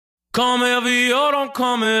Come heavy or don't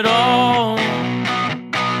come at all.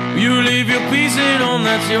 You leave your piece at home,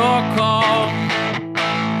 that's your call.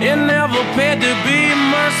 It never paid to be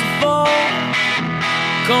merciful.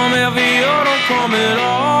 Come heavy or don't come at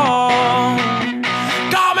all.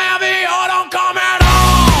 Come heavy or don't come at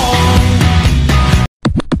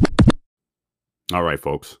all. All right,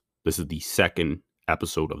 folks. This is the second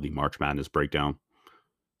episode of the March Madness breakdown.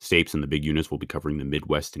 Stapes and the Big Units will be covering the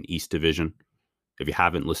Midwest and East Division. If you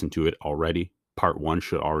haven't listened to it already, part 1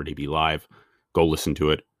 should already be live. Go listen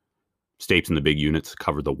to it. Stapes and the Big Units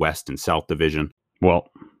cover the West and South Division.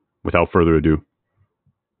 Well, without further ado,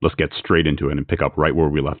 let's get straight into it and pick up right where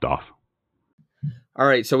we left off. All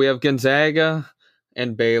right, so we have Gonzaga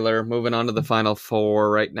and Baylor moving on to the Final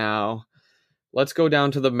Four right now. Let's go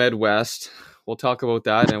down to the Midwest. We'll talk about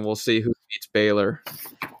that, and we'll see who beats Baylor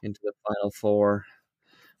into the Final Four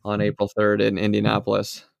on April 3rd in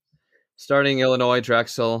Indianapolis. Starting Illinois,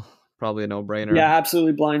 Drexel, probably a no-brainer. Yeah,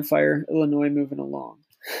 absolutely blind fire. Illinois moving along.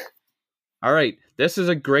 All right, this is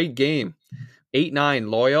a great game.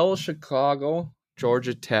 8-9, Loyola, Chicago,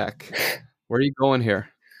 Georgia Tech. Where are you going here?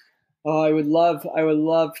 Oh, I would love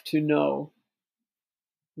to know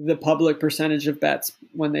the public percentage of bets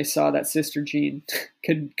when they saw that Sister Jean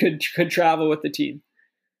could travel with the team.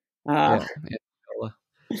 Yeah.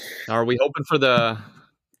 Are we hoping for the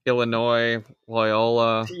Illinois,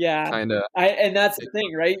 Loyola? Yeah, kind of. And that's the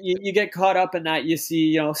thing, right? You get caught up in that. You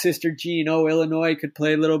see, Sister Jean. Oh, Illinois could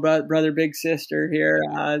play little brother, big sister here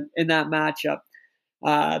in that matchup.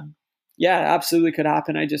 Yeah, absolutely could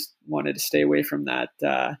happen. I just wanted to stay away from that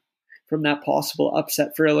possible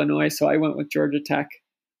upset for Illinois, so I went with Georgia Tech.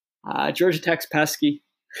 Georgia Tech's pesky.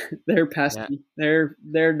 They're pesky. Yeah.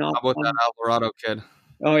 They're not. How about fun. That Alvarado kid?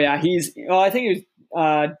 Oh yeah, I think he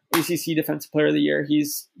was ACC Defensive Player of the Year.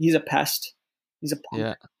 He's a pest. He's a punk.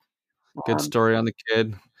 Yeah. Good story on the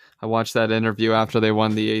kid. I watched that interview after they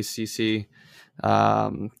won the ACC.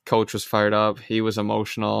 Coach was fired up. He was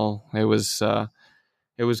emotional. It was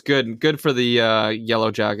good for the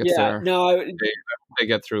Yellow Jackets there. No, they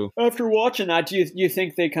get through. After watching that, do you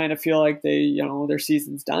think they kind of feel like their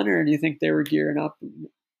season's done, or do you think they were gearing up?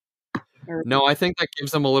 No, I think that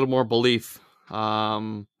gives them a little more belief.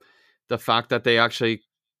 The fact that they actually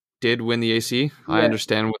did win the AC, yeah. I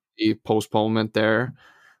understand with the postponement there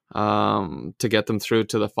to get them through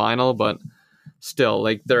to the final, but still,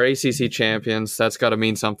 like, they're ACC champions. That's got to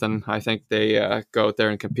mean something. I think they go out there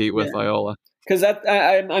and compete with Loyola. Because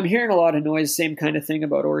I'm hearing a lot of noise, same kind of thing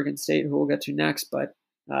about Oregon State, who we'll get to next. But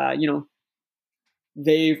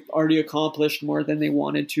they've already accomplished more than they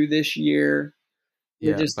wanted to this year.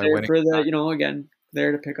 They're just there for the, again,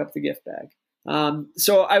 there to pick up the gift bag.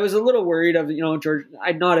 So I was a little worried of, Georgia.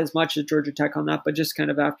 I'm not as much as Georgia Tech on that, but just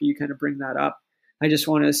kind of after you kind of bring that up, I just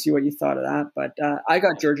wanted to see what you thought of that. But I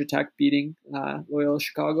got Georgia Tech beating Loyola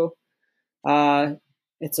Chicago.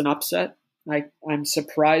 It's an upset. I'm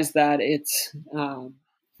surprised that it's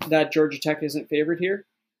that Georgia Tech isn't favored here.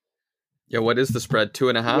 Yeah, what is the spread?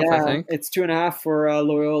 2.5, yeah, I think? It's 2.5 for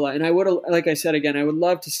Loyola. And I would, like I said again, I would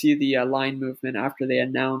love to see the line movement after they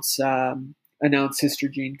announce Sister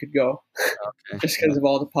Jean could go. Okay. Just because of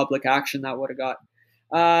all the public action that would have got.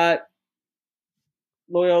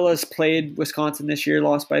 Loyola's played Wisconsin this year,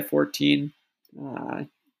 lost by 14.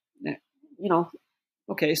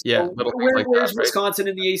 Okay, so where's Wisconsin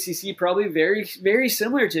in the ACC? Probably very, very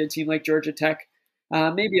similar to a team like Georgia Tech.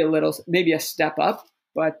 Maybe a step up,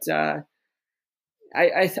 but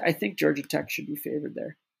I think Georgia Tech should be favored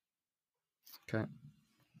there. Okay.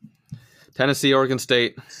 Tennessee, Oregon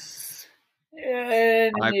State.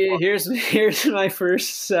 And here's my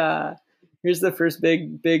first. Here's the first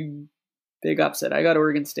big upset. I got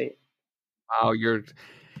Oregon State. Wow, you're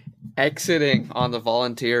exiting on the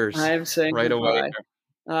Volunteers. I'm saying right away.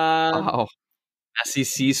 Wow.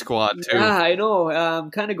 SEC squad too. Yeah, I know.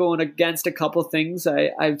 I'm kind of going against a couple things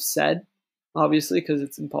I've said, obviously, because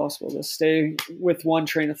it's impossible to stay with one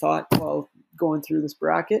train of thought while going through this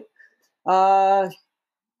bracket. I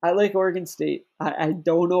like Oregon State. I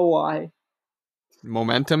don't know why.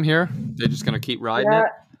 Momentum here? They're just going to keep riding it?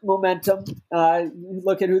 Momentum.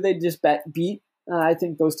 Look at who they just beat. I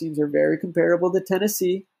think those teams are very comparable to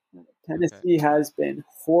Tennessee. Tennessee has been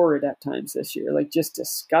horrid at times this year, like just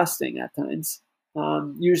disgusting at times.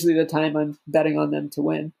 Usually the time I'm betting on them to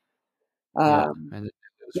win. They're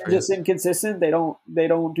just inconsistent. They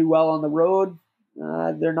don't do well on the road.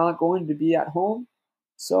 They're not going to be at home.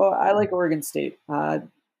 So I like Oregon State.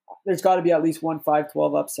 There's got to be at least one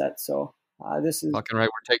 5-12 upset. So this is fucking right.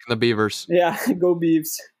 We're taking the Beavers. Yeah, go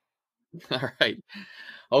Beavs. All right.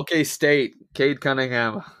 Okay, State. Cade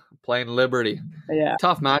Cunningham playing Liberty. Yeah.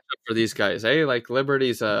 Tough matchup for these guys, eh? Like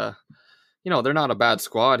Liberty's they're not a bad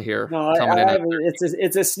squad here. No,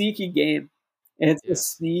 it's a sneaky game. It's a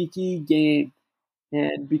sneaky game.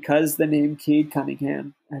 And because the name Cade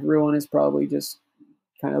Cunningham, everyone is probably just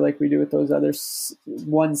kind of like we do with those other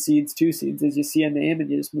 1 seeds, 2 seeds, is you see a name and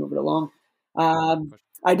you just move it along.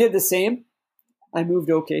 I did the same. I moved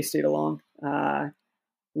OK State along.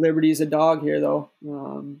 Liberty's a dog here, though.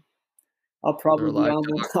 I'll probably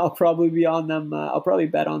be on them. I'll probably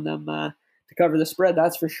bet on them to cover the spread.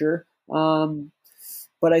 That's for sure.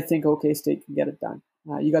 But I think OK State can get it done.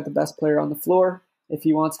 You got the best player on the floor. If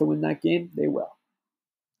he wants to win that game, they will.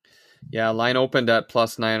 Yeah, line opened at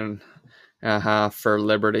 +9.5 for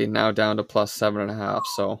Liberty, now down to +7.5.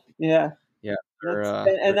 So yeah.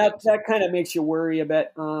 And that kind of makes you worry a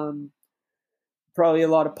bit. Probably a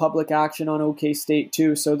lot of public action on OK State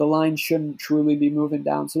too, so the line shouldn't truly be moving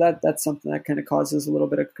down. So that's something that kind of causes a little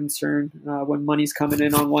bit of concern when money's coming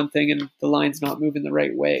in on one thing and the line's not moving the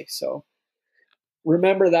right way. So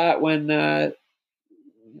remember that when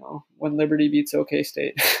Liberty beats OK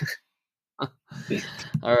State.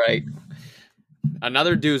 All right,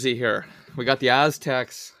 another doozy here. We got the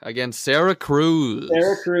Aztecs against Syracuse.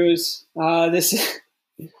 Here's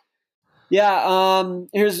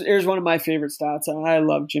one of my favorite stats. I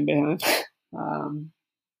love Jim Boeheim.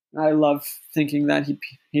 I love thinking that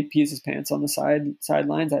he pees his pants on the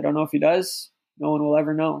sidelines. I don't know if he does. No one will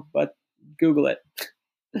ever know, but Google it.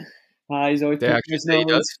 He's always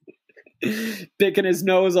picking his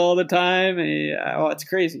nose all the time. It's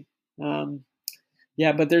crazy.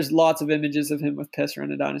 But there's lots of images of him with piss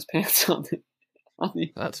running down his pants on the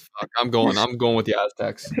That's fuck. I'm going with the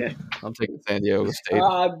Aztecs. I'm taking San Diego State.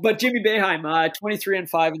 But Jimmy Boeheim,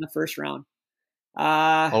 23-5 in the first round.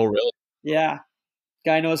 Oh, really? Yeah.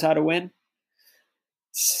 Guy knows how to win.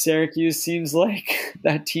 Syracuse seems like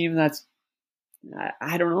that team that's,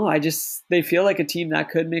 I don't know. They feel like a team that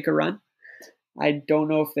could make a run. I don't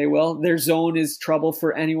know if they will. Their zone is trouble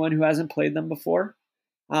for anyone who hasn't played them before.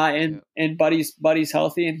 And Buddy's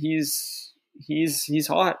healthy and he's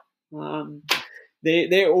hot. They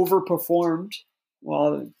overperformed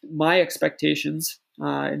my expectations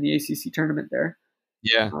in the ACC tournament there.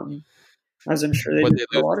 Yeah, as I'm sure they did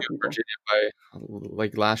a lot of people. Virginia by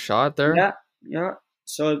last shot there. Yeah.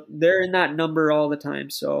 So they're in that number all the time.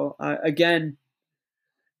 So again,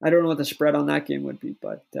 I don't know what the spread on that game would be,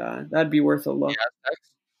 but that'd be worth a look.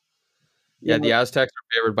 The Aztecs are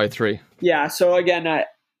favored by 3. Yeah. So again,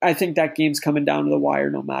 I think that game's coming down to the wire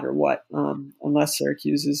no matter what, unless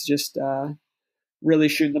Syracuse is just really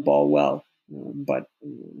shooting the ball well. But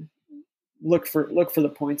look for the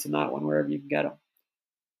points in that one wherever you can get them.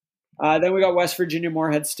 Then we got West Virginia,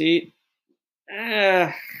 Morehead State.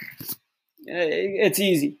 It's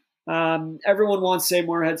easy. Everyone wants to say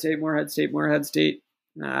Morehead State.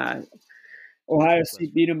 Ohio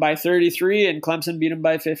State beat them by 33 and Clemson beat them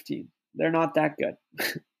by 15. They're not that good.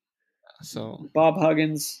 So Bob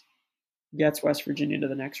Huggins gets West Virginia to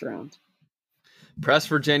the next round. Press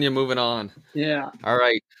Virginia moving on. Yeah. All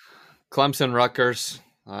right. Clemson, Rutgers.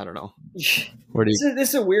 I don't know. This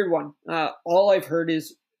is a weird one. All I've heard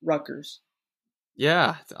is Rutgers.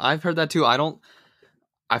 Yeah, I've heard that too.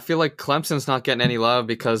 I feel like Clemson's not getting any love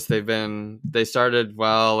because they started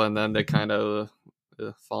well and then they kind of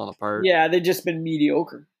fallen apart. Yeah, they've just been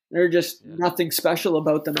mediocre. They're just nothing special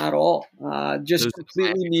about them at all. Just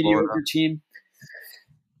completely mediocre team.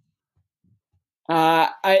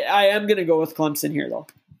 I am going to go with Clemson here, though.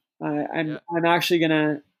 I'm actually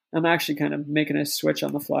kind of making a switch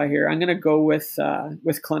on the fly here. I'm going to go with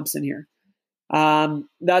Clemson here.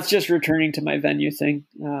 That's just returning to my venue thing.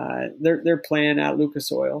 They're playing at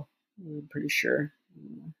Lucas Oil, I'm pretty sure.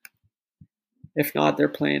 If not, they're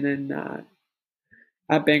playing in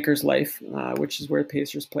at Bankers Life, which is where the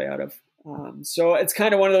Pacers play out of. So it's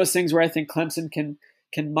kind of one of those things where I think Clemson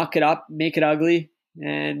can muck it up, make it ugly,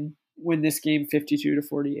 and win this game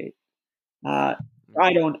 52-48. I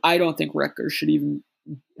don't think Rutgers should even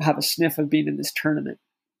have a sniff of being in this tournament.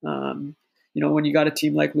 When you got a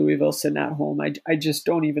team like Louisville sitting at home, I just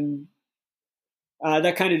don't even.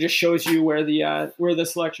 That kind of just shows you where the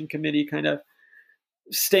selection committee kind of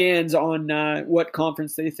stands on what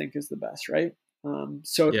conference they think is the best, right?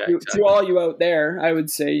 To all you out there, I would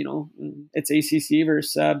say, it's ACC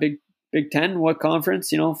versus Big Ten. What conference?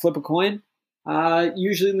 Flip a coin.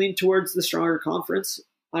 Usually lean towards the stronger conference.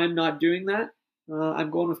 I'm not doing that. I'm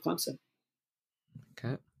going with Clemson.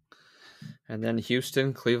 Okay. And then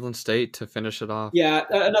Houston, Cleveland State to finish it off. Yeah,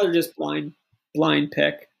 another just blind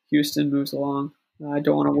pick. Houston moves along. I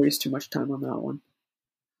don't want to waste too much time on that one.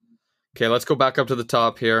 Okay, let's go back up to the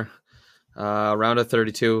top here. Round of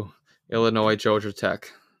 32, Illinois, Georgia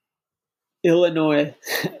Tech. Illinois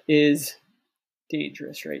is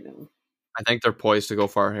dangerous right now. I think they're poised to go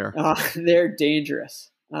far here. They're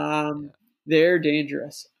dangerous. They're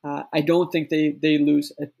dangerous. I don't think they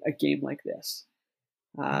lose a game like this.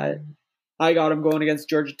 I got them going against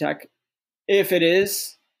Georgia Tech. If it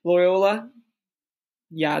is Loyola,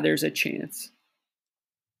 yeah, there's a chance.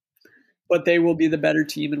 But they will be the better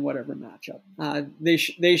team in whatever matchup.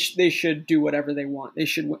 They should do whatever they want.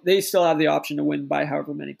 They still have the option to win by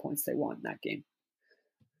however many points they want in that game.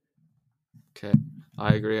 Okay,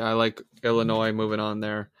 I agree. I like Illinois moving on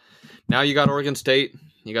there. Now you got Oregon State.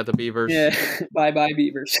 You got the Beavers. Yeah, bye-bye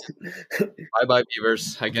Beavers. Bye-bye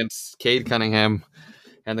Beavers against Cade Cunningham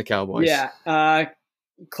and the Cowboys. Yeah,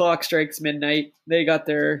 clock strikes midnight. They got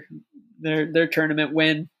their tournament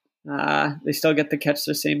win. They still get to catch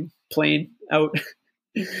the same plane out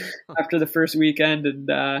after the first weekend,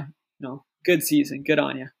 and good season. Good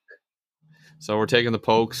on you. So we're taking the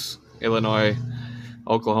Pokes, Illinois,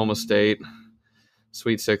 Oklahoma State,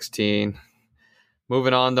 Sweet 16.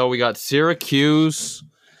 Moving on, though, we got Syracuse,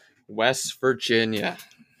 West Virginia.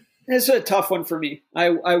 This is a tough one for me.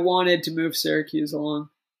 I wanted to move Syracuse along.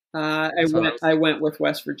 I went with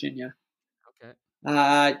West Virginia.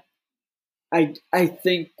 Okay. I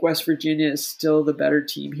think West Virginia is still the better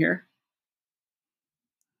team here.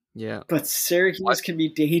 Yeah. But Syracuse can be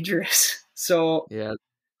dangerous. So yeah.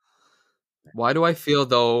 Why do I feel,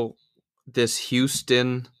 though, this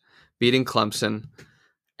Houston beating Clemson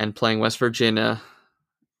and playing West Virginia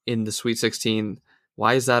in the Sweet 16,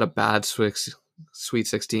 why is that a bad Sweet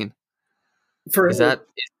 16? Do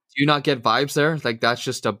you not get vibes there? Like, that's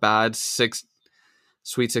just a bad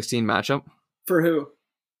Sweet 16 matchup? For who?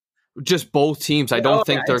 Just both teams. I don't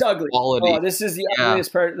think they're quality. Oh, this is the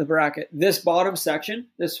ugliest part of the bracket. This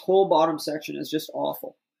whole bottom section is just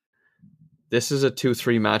awful. This is a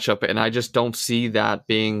 2-3 matchup, and I just don't see that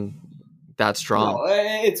being that strong. No,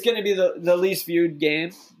 it's going to be the least viewed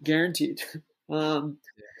game, guaranteed.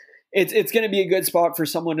 It's going to be a good spot for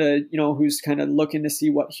someone to, who's kind of looking to see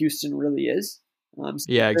what Houston really is.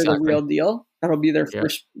 Exactly. The real deal. That'll be their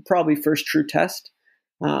probably first true test.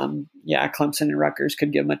 Clemson and Rutgers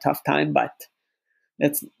could give them a tough time, but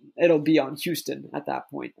it'll be on Houston at that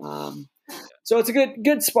point. So it's a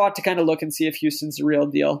good spot to kind of look and see if Houston's the real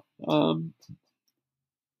deal.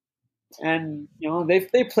 And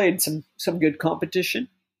they played some good competition,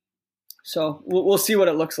 so we'll see what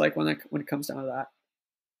it looks like when it comes down to that.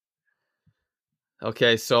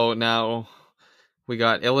 Okay, so now we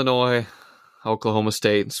got Illinois, Oklahoma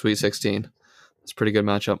State, Sweet 16. It's a pretty good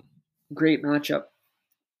matchup. Great matchup.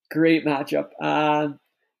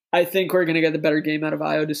 I think we're going to get the better game out of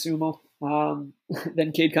Ayo DeSumo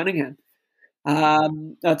than Cade Cunningham.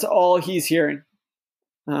 That's all he's hearing.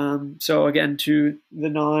 So again, to the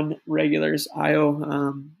non-regulars,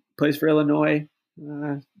 Ayo plays for Illinois,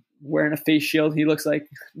 wearing a face shield. He looks like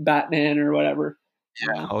Batman or whatever.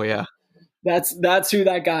 Yeah. Oh yeah. That's who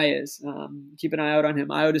that guy is. Keep an eye out on him,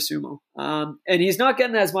 Ayo DeSumo. And he's not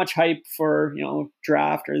getting as much hype for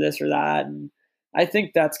draft or this or that, and I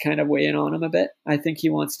think that's kind of weighing on him a bit. I think he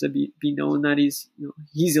wants to be known that he's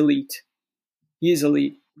elite. He's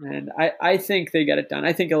elite, and I think they get it done.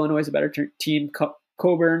 I think Illinois is a better team.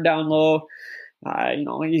 Coburn down low. I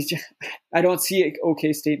don't see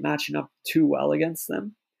OK State matching up too well against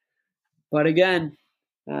them. But again,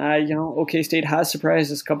 OK State has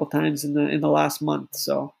surprised us a couple times in the last month.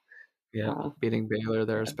 So beating Baylor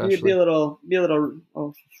there especially. Be a little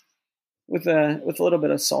with a little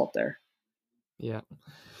bit of salt there. Yeah.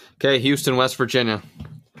 Okay, Houston, West Virginia.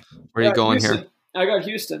 Where are you going Houston. here? I got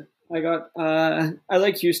Houston. I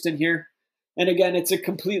like Houston here. And again, it's a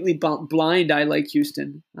completely blind I like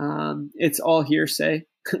Houston. It's all hearsay.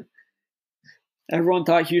 Everyone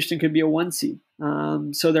thought Houston could be a 1 seed.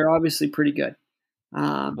 So they're obviously pretty good.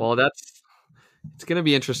 Well, it's going to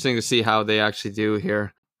be interesting to see how they actually do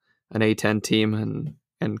here. An A10 team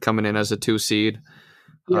and coming in as a 2 seed.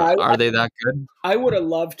 Yeah, are they that good? I would have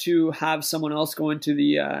loved to have someone else go into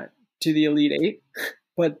the Elite Eight,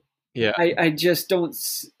 but yeah, I just don't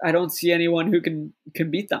see anyone who can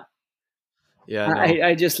beat them. Yeah, no.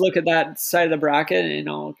 I just look at that side of the bracket,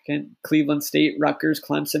 and can Cleveland State, Rutgers,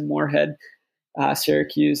 Clemson, Moorhead,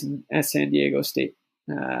 Syracuse, and San Diego State.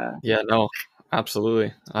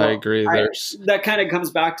 Absolutely, I agree. That kind of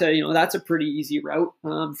comes back to that's a pretty easy route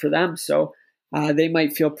for them, so they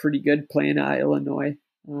might feel pretty good playing Illinois.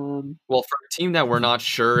 Well, for a team that we're not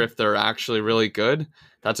sure if they're actually really good,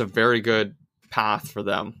 that's a very good path for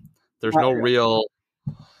them. There's no real.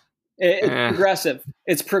 It's progressive.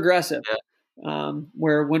 It's progressive.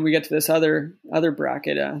 Where when we get to this other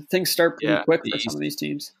bracket, things start pretty quick for some of these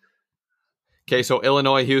teams. Okay, so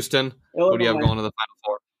Illinois, Houston. Who do you have going to the Final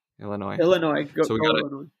Four? Illinois. Go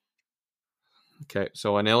Illinois. Okay,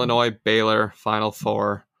 so an Illinois Baylor Final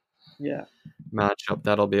Four matchup.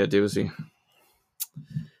 That'll be a doozy.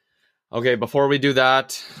 Okay, before we do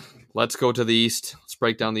that, let's go to the East. Let's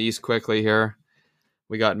break down the East quickly here.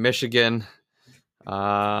 We got Michigan.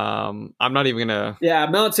 I'm not even gonna. Yeah,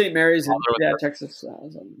 Mount St. Mary's and Texas.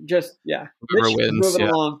 Just whoever wins, moving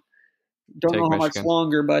along. Don't know how much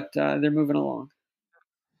longer, but they're moving along.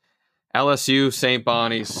 LSU, St.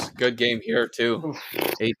 Bonnie's. Good game here, too.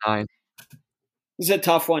 8-9. This is a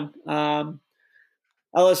tough one.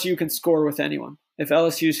 LSU can score with anyone. If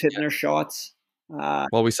LSU's hitting their shots.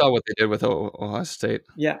 Well, we saw what they did with Ohio State.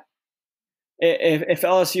 Yeah. If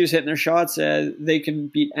LSU's hitting their shots, they can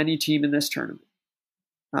beat any team in this tournament.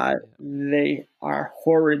 They are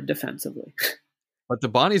horrid defensively. But the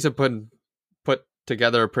Bonnies have put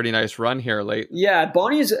together a pretty nice run here late. Yeah,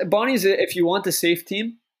 Bonnie's. If you want the safe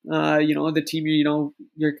team, the team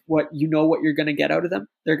what you're going to get out of them.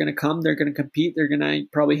 They're going to come. They're going to compete. They're going to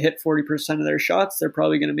probably hit 40% of their shots. They're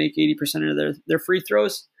probably going to make 80% of their free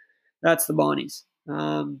throws. That's the Bonnies.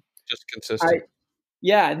 Just consistent.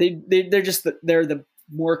 They're the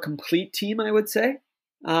more complete team, I would say.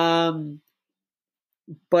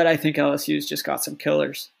 But I think LSU's just got some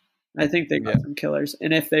killers. I think they got some killers,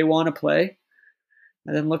 and if they want to play,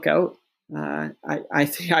 then look out. I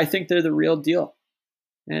think they're the real deal,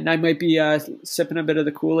 and I might be sipping a bit of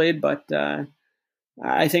the Kool-Aid, but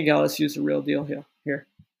I think LSU's the real deal here.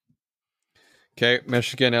 Okay,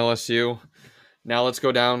 Michigan, LSU. Now let's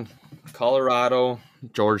go down. Colorado,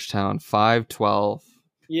 Georgetown, 5-12.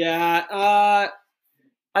 Yeah,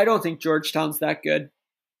 I don't think Georgetown's that good.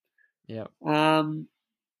 Yeah.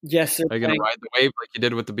 Yes. Are you going to ride the wave like you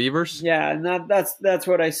did with the Beavers? Yeah, and that's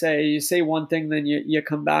what I say. You say one thing, then you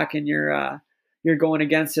come back and you're going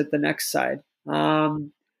against it the next side. I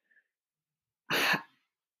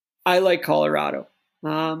like Colorado.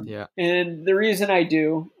 And the reason I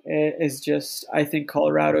do is just I think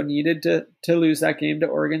Colorado needed to lose that game to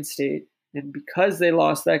Oregon State, and because they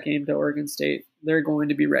lost that game to Oregon State, they're going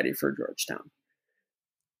to be ready for Georgetown.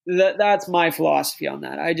 That's my philosophy on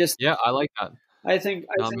that. I like that. I think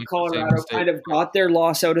Colorado kind of got their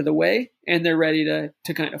loss out of the way, and they're ready to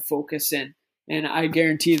kind of focus in. And I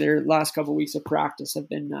guarantee their last couple of weeks of practice have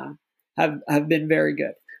been very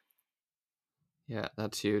good. Yeah,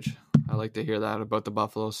 that's huge. I like to hear that about the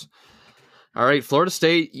Buffaloes. All right, Florida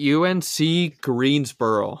State, UNC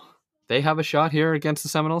Greensboro. They have a shot here against the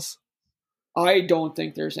Seminoles? I don't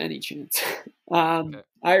think there's any chance.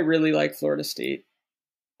 I really like Florida State.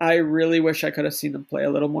 I really wish I could have seen them play a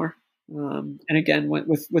little more. And again,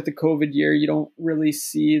 with the COVID year, you don't really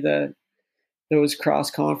see those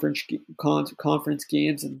cross conference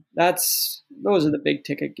games, and those are the big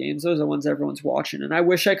ticket games. Those are the ones everyone's watching, and I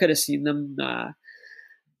wish I could have seen them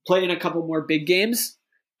play in a couple more big games,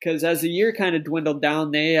 because as the year kind of dwindled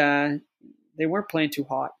down, they weren't playing too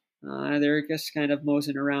hot. They were just kind of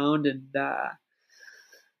moseying around and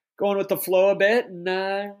going with the flow a bit,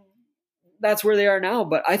 and that's where they are now.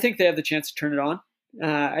 But I think they have the chance to turn it on.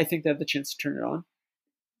 Yeah.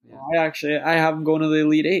 I have them going to the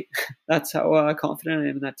Elite Eight. That's how confident I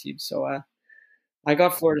am in that team. So I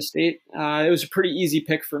got Florida State. It was a pretty easy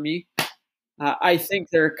pick for me. I think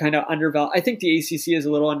they're kind of undervalued. I think the ACC is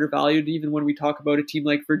a little undervalued, even when we talk about a team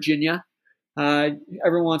like Virginia.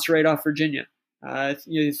 Everyone wants to write off Virginia.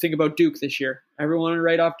 You think about Duke this year. Everyone wanted to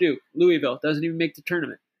write off Duke. Louisville doesn't even make the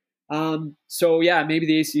tournament. Maybe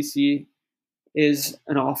the ACC is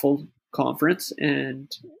an awful conference, and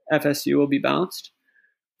FSU will be bounced.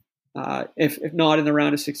 If not in the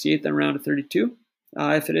round of 68, then round of 32.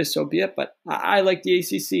 If it is, so be it. But I like the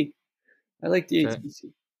ACC.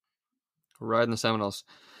 ACC. Riding the Seminoles.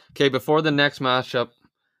 Okay, before the next matchup,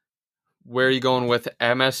 where are you going with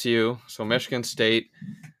MSU? So Michigan State,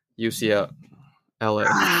 UCLA.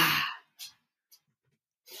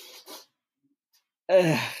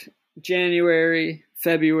 January,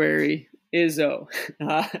 February, Izzo.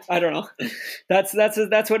 I don't know. That's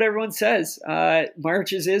what everyone says.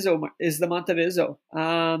 March is the month of Izzo.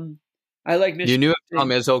 I like Michigan. You knew if Tom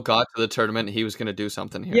Izzo got to the tournament, he was going to do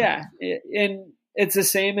something here. Yeah, and it's the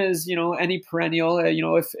same as any perennial.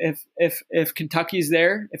 If Kentucky's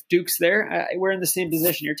there, if Duke's there, we're in the same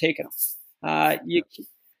position. You're taking them.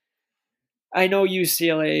 I know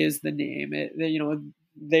UCLA is the name.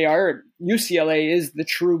 They are. UCLA is the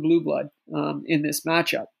true blue blood in this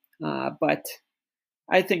matchup. But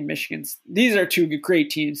I think these are two great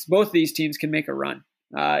teams. Both of these teams can make a run.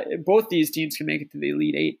 Both these teams can make it to the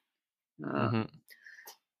Elite Eight. Mhm.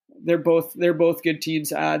 They're both good teams.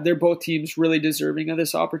 They're both teams really deserving of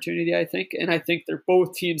this opportunity, I think, and I think they're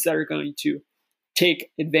both teams that are going to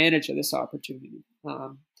take advantage of this opportunity.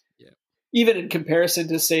 Even in comparison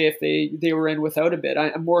to, say, if they were in without a bid,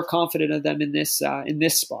 I'm more confident of them in this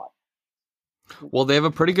spot. Well, they have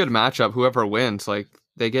a pretty good matchup. Whoever wins, like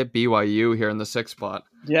they get BYU here in the 6th spot.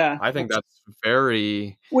 Yeah, I think that's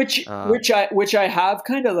very which I have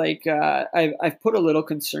kind of like I've put a little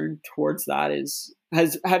concern towards that.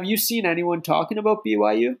 Have you seen anyone talking about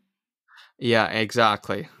BYU? Yeah,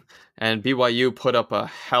 exactly. And BYU put up a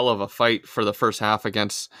hell of a fight for the first half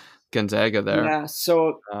against Gonzaga there. Yeah,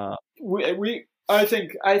 so I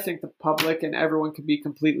think the public and everyone could be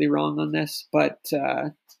completely wrong on this, but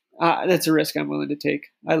that's a risk I'm willing to take.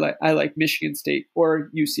 I like Michigan State or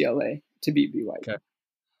UCLA to beat BYU. Okay.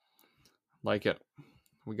 Like it.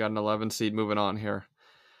 We got an 11 seed moving on here.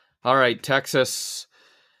 All right, Texas.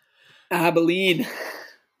 Abilene.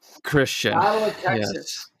 Christian. Battle of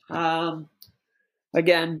Texas. Yes.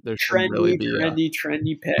 Again,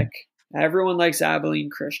 trendy pick. Everyone likes Abilene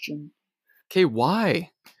Christian. Okay, why?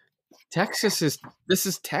 This is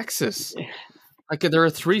Texas. Like, they're a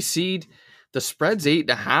 3 seed. The spread's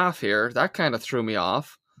 8.5 here. That kind of threw me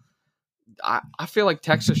off. I feel like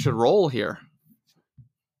Texas should roll here.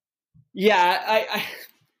 Yeah,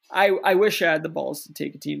 I wish I had the balls to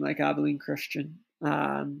take a team like Abilene Christian.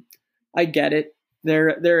 I get it.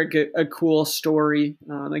 They're a cool story.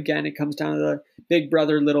 Again, it comes down to the big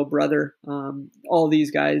brother, little brother. All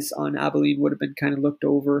these guys on Abilene would have been kind of looked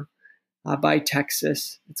over by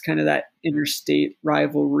Texas. It's kind of that interstate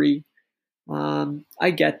rivalry.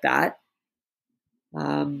 I get that.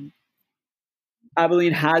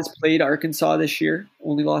 Abilene has played Arkansas this year,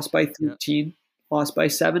 only lost by 13, lost by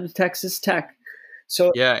 7 to Texas Tech.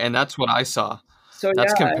 So yeah, and that's what I saw. So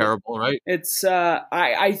that's comparable, right? It's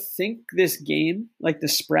I think this game, like the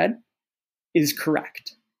spread, is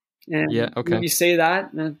correct. And when you say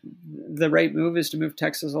that, the right move is to move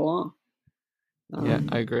Texas along.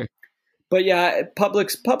 I agree. But yeah,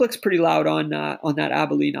 public's pretty loud on that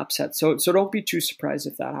Abilene upset. So don't be too surprised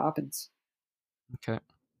if that happens.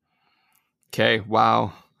 Okay.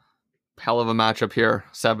 Wow. Hell of a matchup here.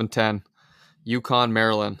 7-10. UConn,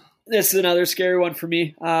 Maryland. This is another scary one for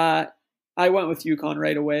me. I went with UConn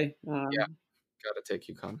right away. Got to take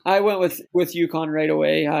UConn. I went with UConn right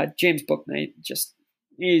away. James Bouknight,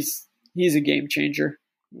 he's a game changer.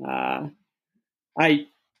 I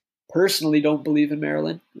personally don't believe in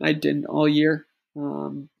Maryland. I didn't all year.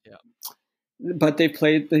 But they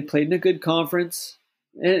played in a good conference,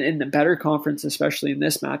 in the better conference, especially in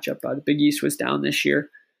this matchup. The Big East was down this year.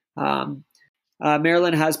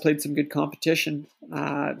 Maryland has played some good competition,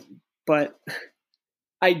 but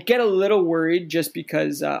I get a little worried just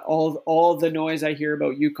because all the noise I hear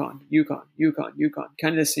about UConn,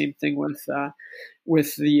 kind of the same thing with the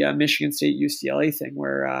Michigan State UCLA thing,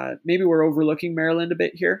 where maybe we're overlooking Maryland a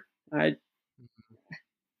bit here.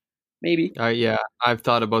 Maybe. Yeah, I've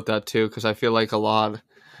thought about that too, because I feel like a lot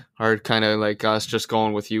are kind of like us just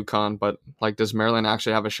going with UConn, but like, does Maryland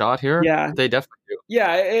actually have a shot here? Yeah, they definitely do.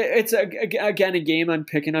 Yeah, it's again a game I'm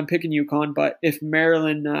picking UConn, but if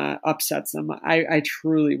Maryland upsets them, I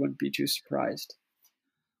truly wouldn't be too surprised.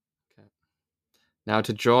 Okay. Now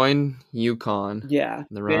to join UConn, in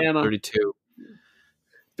the round of 32,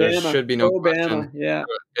 there should be no question. Yeah,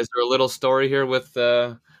 is there a little story here with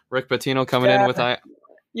Rick Pitino coming in with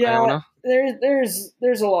Iona?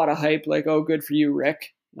 There's a lot of hype, like, oh, good for you,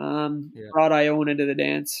 Rick. Brought Iona to the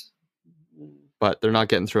dance. But they're not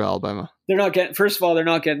getting through Alabama. First of all, they're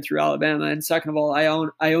not getting through Alabama. And second of all,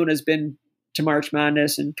 Iona's been to March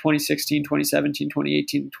Madness in 2016, 2017,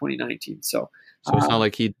 2018, 2019. So it's not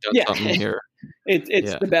like he done something here.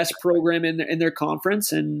 It's the best program in their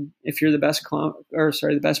conference. And if you're the best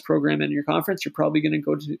program in your conference, you're probably going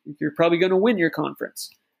to win your conference.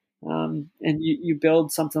 And you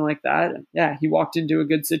build something like that. Yeah, he walked into a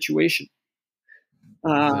good situation.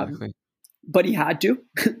 Exactly. But he had to,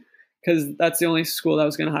 because that's the only school that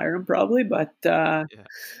was going to hire him, probably. But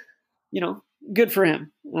good for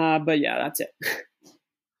him. But yeah, that's it.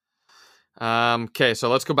 Okay, so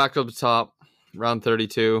let's go back to the top. Round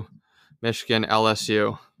 32, Michigan,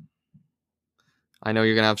 LSU. I know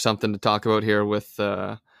you're going to have something to talk about here with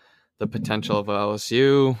the potential of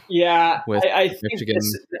LSU. Yeah, with Michigan.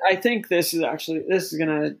 I think this is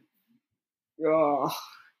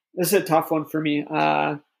a tough one for me.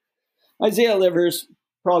 Isaiah Livers,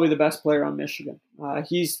 probably the best player on Michigan.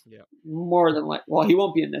 He's more than he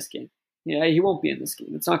won't be in this game. Yeah, he won't be in this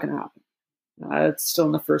game. It's not going to happen. It's still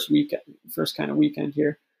in the first kind of weekend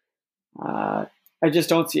here. I just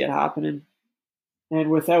don't see it happening. And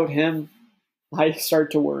without him, I start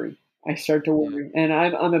to worry. And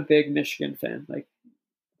I'm a big Michigan fan. Like,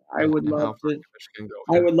 I would love to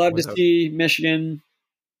see Michigan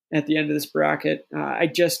at the end of this bracket. I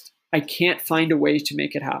can't find a way to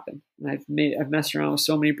make it happen. I've messed around with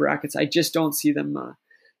so many brackets. I just don't see them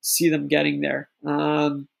getting there.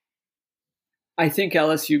 I think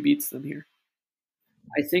LSU beats them here.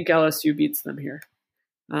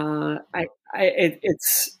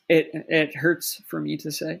 It hurts for me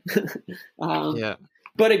to say.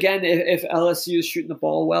 But again, if LSU is shooting the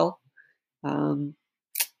ball well,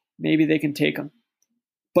 maybe they can take them.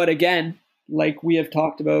 But again, like we have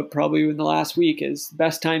talked about probably in the last week, is the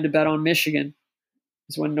best time to bet on Michigan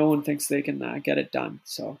is when no one thinks they can get it done.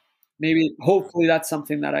 So hopefully that's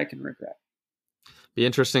something that I can regret. Be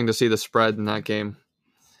interesting to see the spread in that game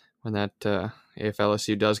when if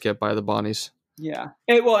LSU does get by the Bonnies. Yeah.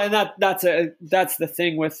 And that's the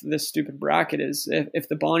thing with this stupid bracket is if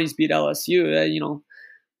the Bonnies beat LSU,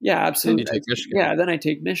 yeah, absolutely. Then you take Michigan. Yeah, then I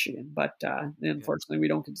take Michigan. But unfortunately, we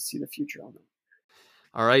don't get to see the future on that.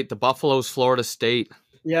 All right, the Buffaloes, Florida State.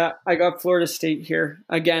 Yeah, I got Florida State here.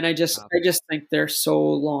 Again, I just think they're so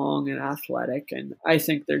long and athletic, and I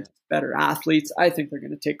think they're better athletes. I think they're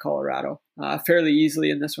going to take Colorado fairly easily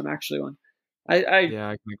in this one, actually. I can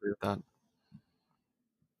agree with that.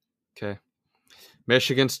 Okay.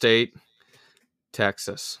 Michigan State,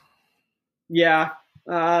 Texas. Yeah,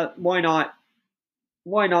 why not?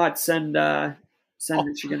 Why not send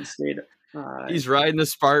Michigan State? He's riding the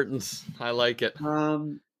Spartans. I like it.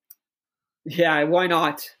 Yeah, why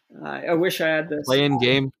not? I wish I had this play-in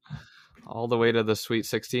game all the way to the Sweet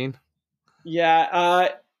 16. Yeah,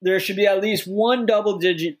 there should be at least one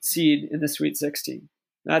double-digit seed in the Sweet 16.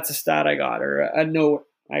 That's a stat I got, or a note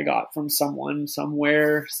I got from someone,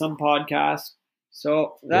 somewhere, some podcast.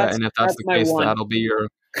 So and if that's the case, one. That'll be your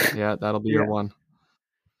your one.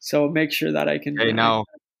 So make sure that I can. Okay, now.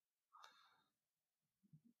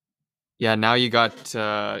 Yeah, now you got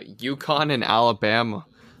UConn and Alabama.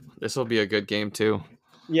 This will be a good game too.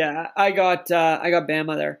 Yeah, I got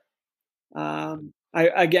Bama there.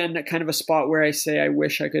 Again, kind of a spot where I say I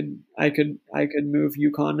wish I could move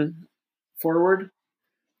UConn forward.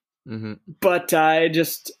 Mm-hmm. But I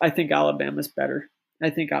think Alabama's better.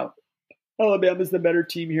 I think Alabama's the better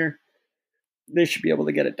team here. They should be able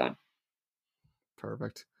to get it done.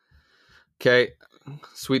 Perfect. Okay,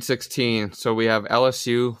 Sweet 16. So we have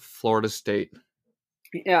LSU, Florida State.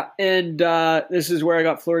 Yeah, and this is where I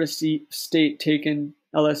got Florida State taking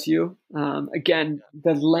LSU. Again,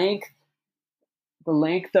 the length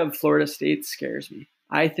of Florida State scares me.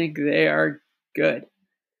 I think they are good.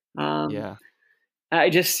 I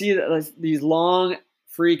just see that these long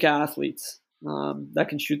freak athletes that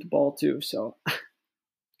can shoot the ball too. So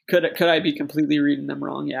could I be completely reading them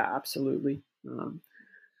wrong? Yeah, absolutely.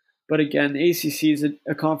 But again, the ACC is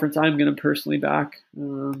a conference I'm going to personally back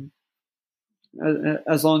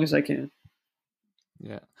as long as I can.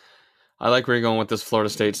 Yeah. I like where you're going with this Florida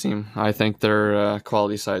State team. I think their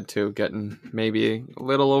quality side too, getting maybe a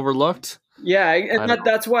little overlooked. Yeah, and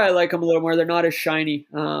that's why I like them a little more. They're not as shiny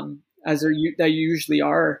as they usually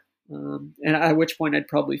are, and at which point I'd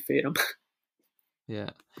probably fade them.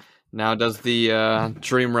 Yeah. Now, does the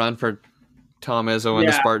dream run for Tom Izzo and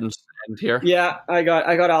the Spartans end here? Yeah, I got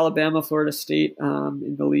Alabama, Florida State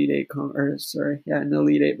in the Elite Eight in the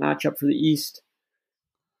Elite Eight matchup for the East.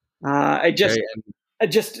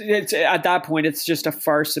 It's at that point, it's just a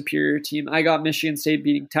far superior team. I got Michigan State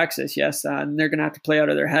beating Texas, yes, and they're going to have to play out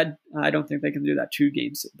of their head. I don't think they can do that 2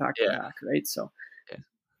 games back to back, right? So,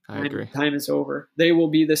 I agree. Time is over. They will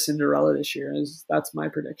be the Cinderella this year. That's my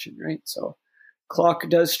prediction, right? So, clock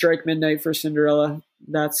does strike midnight for Cinderella.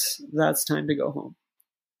 That's time to go home.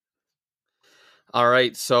 All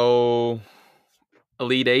right, so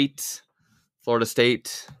Elite Eight, Florida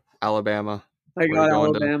State, Alabama. I got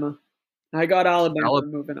Alabama. I got Alabama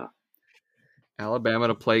moving up. Alabama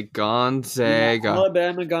to play Gonzaga. Yeah,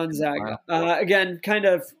 Alabama, Gonzaga. Again, kind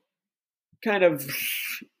of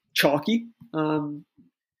chalky. You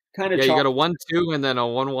got a 1-2 and then a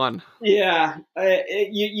 1-1. Yeah,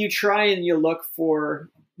 you try and you look for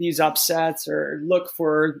these upsets or look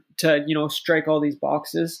to strike all these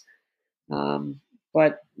boxes,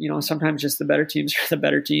 but sometimes just the better teams are the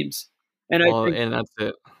better teams, and that's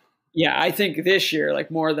it. Yeah, I think this year, like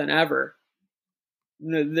more than ever,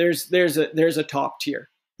 there's a top tier.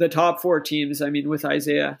 The top 4 teams. I mean, with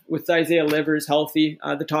Isaiah Livers healthy,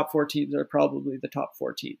 the top 4 teams are probably the top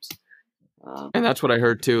 4 teams. And that's what I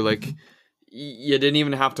heard too. Like, you didn't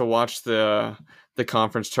even have to watch the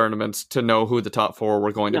conference tournaments to know who the top 4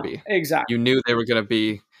 were going to be. Exactly. You knew they were going to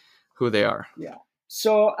be who they are. Yeah.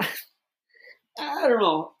 So I don't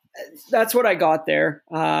know. That's what I got there.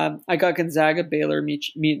 I got Gonzaga Baylor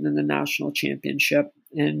meeting in the national championship,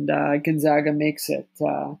 and Gonzaga makes it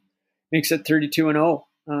 32-0.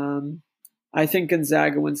 I think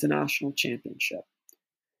Gonzaga wins the national championship.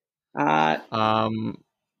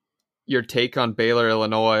 Your take on Baylor,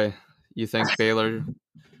 Illinois? You think Baylor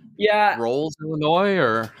rolls Illinois,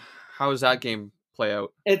 or how does that game play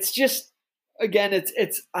out? It's just, again,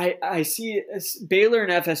 I see Baylor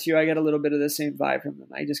and FSU. I get a little bit of the same vibe from them.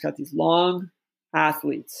 I just got these long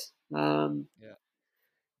athletes. You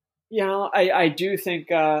know, I do think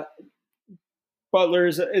Butler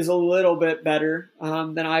is a little bit better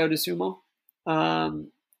than Ayo Dosunmu.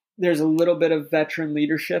 There's a little bit of veteran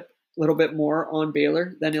leadership, a little bit more on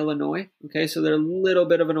Baylor than Illinois. Okay, so they're a little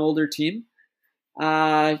bit of an older team.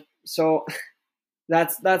 So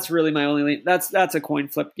that's really my only lean. That's a coin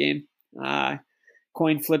flip game. I'll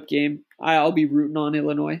be rooting on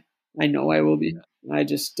Illinois. I know I will be. I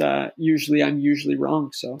just I'm usually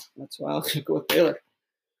wrong, so that's why I'll go with Baylor.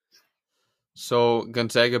 So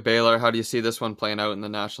Gonzaga Baylor, how do you see this one playing out in the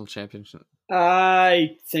national championship?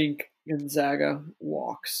 I think Gonzaga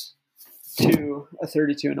walks to a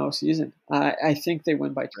 32-0 season. I think they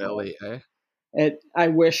win by 12. Really, eh? I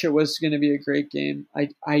wish it was going to be a great game.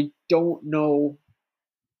 I don't know.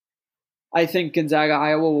 I think Gonzaga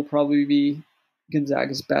Iowa will probably be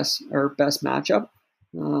Gonzaga's best matchup.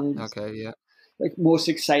 Okay, yeah. Like most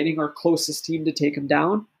exciting or closest team to take them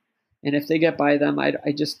down. And if they get by them, I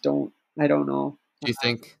don't know. Do you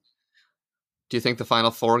think the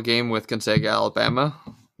Final Four game with Gonzaga Alabama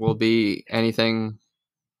will be anything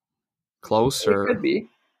close? Or? It could be.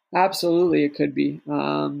 Absolutely, it could be.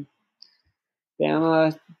 Bama,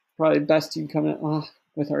 probably best team coming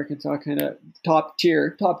with Arkansas, kind of top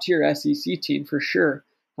tier SEC team for sure.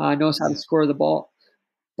 Knows how to score the ball,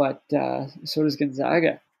 but so does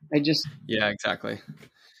Gonzaga. Yeah, exactly.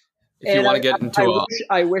 If you want to get into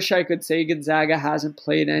I wish I could say Gonzaga hasn't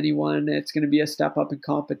played anyone. It's going to be a step up in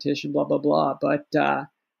competition, blah blah blah. But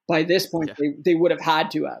by this point, they would have had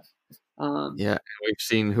to have. We've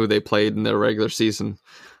seen who they played in their regular season.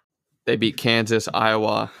 They beat Kansas,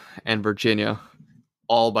 Iowa, and Virginia,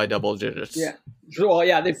 all by double digits. Yeah. Well,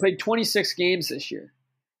 yeah, they played 26 games this year.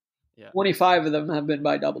 Yeah. 25 of them have been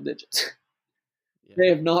by double digits. Yeah. They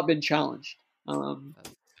have not been challenged.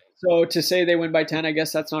 So to say they win by 10, I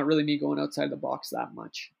guess that's not really me going outside the box that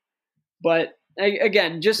much. But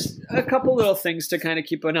again, just a couple little things to kind of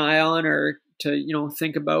keep an eye on or to,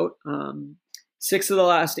 think about. 6 of the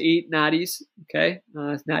last 8 natties,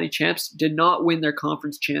 natty champs, did not win their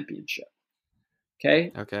conference championship.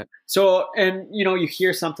 Okay. So, and, you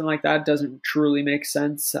hear something like that, doesn't truly make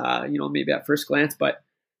sense, maybe at first glance, but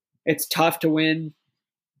it's tough to win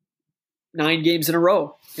 9 games in a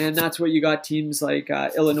row. And that's what you got teams like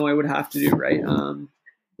Illinois would have to do, right?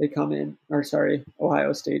 They come in,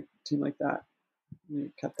 Ohio State, team like that.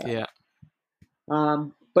 Cut that. Yeah.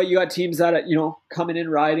 But you got teams that, coming in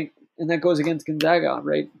riding, and that goes against Gonzaga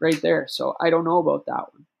right there. So I don't know about that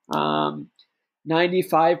one.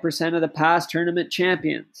 95% of the past tournament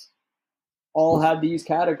champions all have these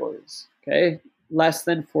categories, okay? Less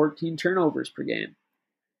than 14 turnovers per game.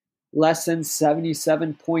 Less than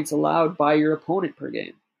 77 points allowed by your opponent per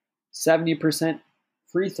game. 70%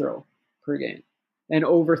 free throw per game. And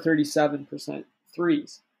over 37%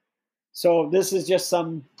 threes. So this is just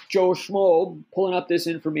some Joe Schmo pulling up this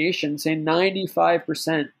information saying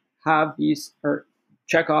 95% have these or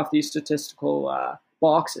check off these statistical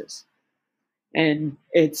boxes. And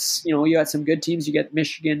it's, you got some good teams. You get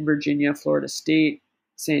Michigan, Virginia, Florida State,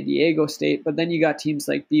 San Diego State, but then you got teams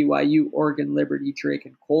like BYU, Oregon, Liberty, Drake,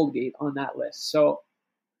 and Colgate on that list. So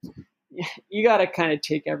you got to kind of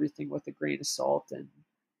take everything with a grain of salt and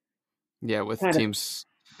with teams,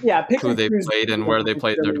 pick who they played and where they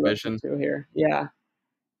played their division. Here,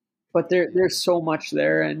 but there's so much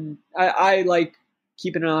there, and I like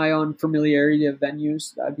keeping an eye on familiarity of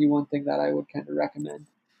venues. That'd be one thing that I would kind of recommend.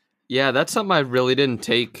 Yeah, that's something I really didn't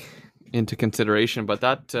take into consideration, but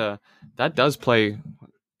that does play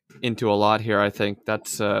into a lot here. I think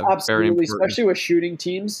that's absolutely very important, especially with shooting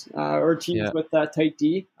teams or teams with that tight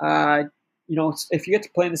D. If you get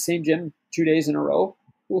to play in the same gym 2 days in a row,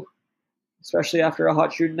 especially after a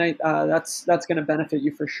hot shooting night, that's going to benefit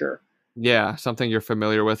you for sure. Yeah, something you're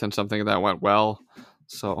familiar with and something that went well.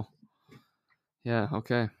 So, yeah,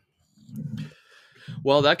 okay.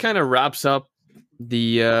 Well, that kind of wraps up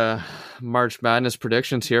the March Madness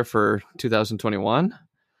predictions here for 2021.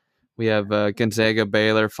 We have Gonzaga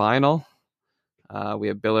Baylor final. We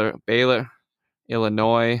have Baylor,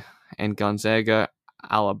 Illinois, and Gonzaga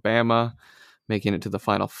Alabama making it to the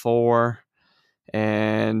Final Four.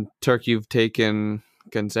 And Turk, you've taken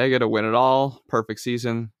Gonzaga to win it all. Perfect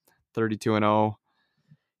season, 32-0.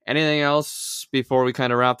 Anything else before we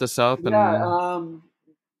kind of wrap this up?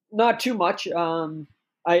 Not too much.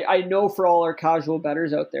 I know for all our casual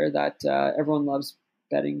bettors out there that everyone loves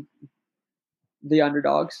betting the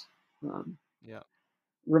underdogs.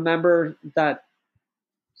 Remember that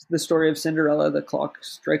the story of Cinderella, the clock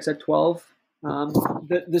strikes at 12.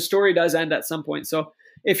 The story does end at some point. So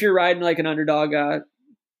if you're riding like an underdog, I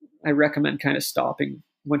recommend kind of stopping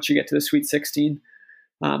once you get to the Sweet 16.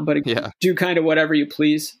 But do kind of whatever you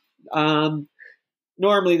please.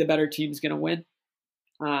 Normally the better team's going to win.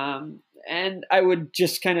 And I would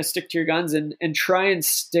just kind of stick to your guns and try and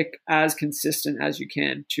stick as consistent as you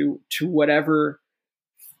can to whatever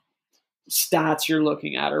stats you're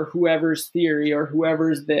looking at, or whoever's theory, or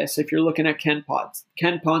whoever's this. If you're looking at Ken Pond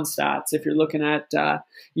stats, if you're looking at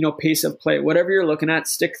pace of play, whatever you're looking at,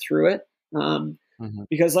 stick through it.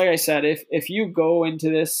 Because like I said, if you go into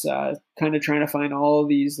this kind of trying to find all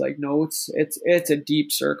these like notes, it's a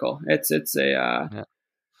deep circle. It's the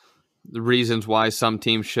reasons why some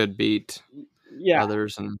teams should beat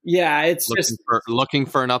others, and it's looking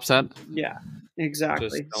for an upset. Yeah,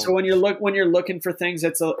 exactly. So when you're looking for things,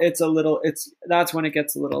 that's when it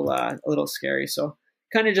gets a little scary. So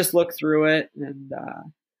kind of just look through it, and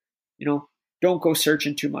don't go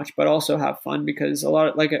searching too much, but also have fun, because a lot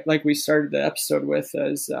of like we started the episode with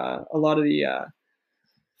is a lot of the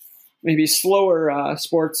maybe slower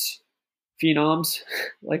sports phenoms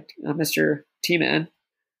like Mr. T-Man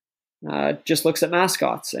just looks at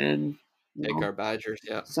mascots and take our Badgers.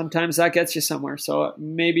 Yeah, sometimes that gets you somewhere. So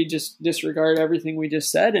maybe just disregard everything we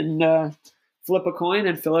just said and flip a coin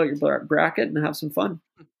and fill out your bracket and have some fun.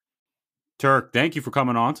 Turk, thank you for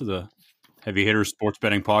coming on to the Heavy Hitters Sports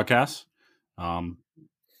Betting Podcast.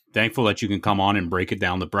 Thankful that you can come on and break it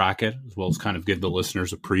down the bracket, as well as kind of give the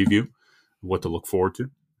listeners a preview of what to look forward to.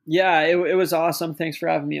 Yeah, it was awesome. Thanks for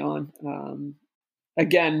having me on.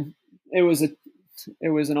 Again, it was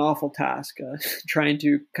an awful task trying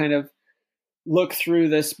to kind of look through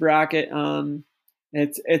this bracket.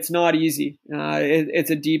 It's not easy.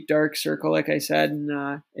 It's a deep, dark circle, like I said,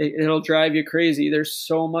 and it'll drive you crazy. There's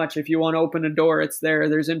so much. If you want to open a door, it's there.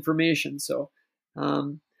 There's information. So,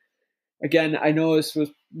 again, I know this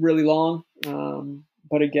was really long,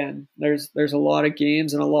 but again, there's a lot of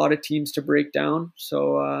games and a lot of teams to break down.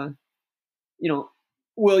 So,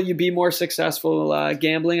 will you be more successful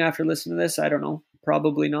gambling after listening to this? I don't know.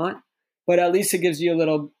 Probably not. But at least it gives you a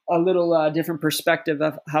little different perspective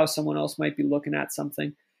of how someone else might be looking at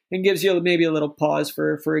something, and gives you maybe a little pause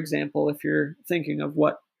for example, if you're thinking of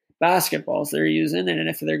what basketballs they're using and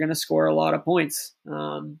if they're going to score a lot of points,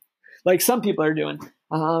 like some people are doing.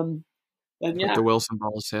 And the Wilson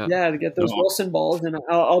balls, to get those Wilson balls, and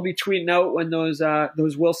I'll be tweeting out when those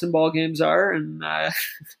Wilson ball games are, and I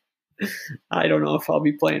don't know if I'll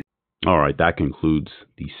be playing. All right, that concludes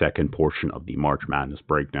the second portion of the March Madness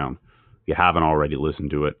breakdown. If you haven't already listened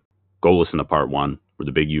to it, go listen to part one, where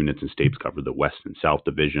the big units and Stapes cover the West and South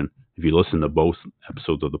Division. If you listen to both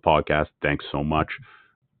episodes of the podcast, thanks so much.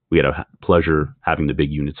 We had a pleasure having the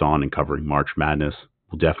big units on and covering March Madness.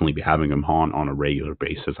 We'll definitely be having him on a regular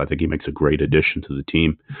basis. I think he makes a great addition to the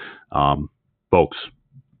team. Folks,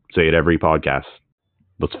 say it every podcast.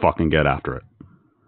 Let's fucking get after it.